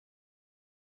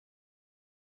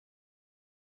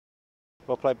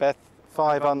Well played, Beth.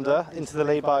 5 under, into the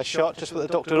lead by a shot, just what the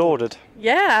doctor had ordered.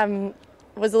 Yeah, it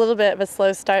was a little bit of a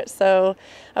slow start, so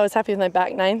I was happy with my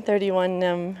back nine. 31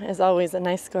 is always a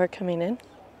nice score coming in.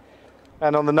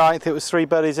 And on the 9th, it was 3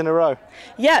 birdies in a row.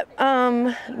 Yeah,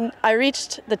 I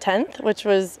reached the 10th, which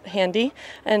was handy,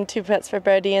 and 2 putts for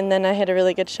birdie, and then I hit a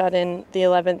really good shot in the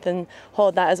 11th and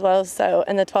holed that as well. So,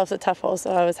 and the 12th's a tough hole,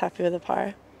 so I was happy with the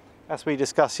par. As we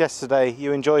discussed yesterday,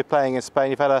 you enjoy playing in Spain.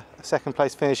 You've had a second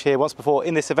place finish here once before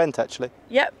in this event, actually.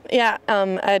 Yep, yeah,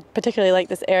 I particularly like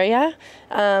this area.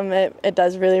 It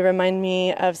does really remind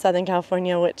me of Southern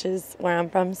California, which is where I'm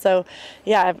from. So,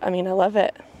 yeah, I mean, I love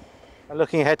it. And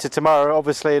looking ahead to tomorrow,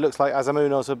 obviously it looks like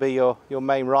Azamunos will be your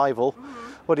main rival.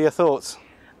 What are your thoughts?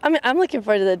 I mean, I'm looking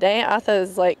forward to the day. Atha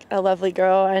is like a lovely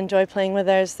girl. I enjoy playing with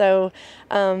her. So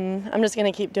I'm just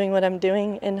going to keep doing what I'm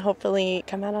doing and hopefully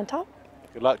come out on top.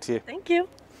 Good luck to you. Thank you.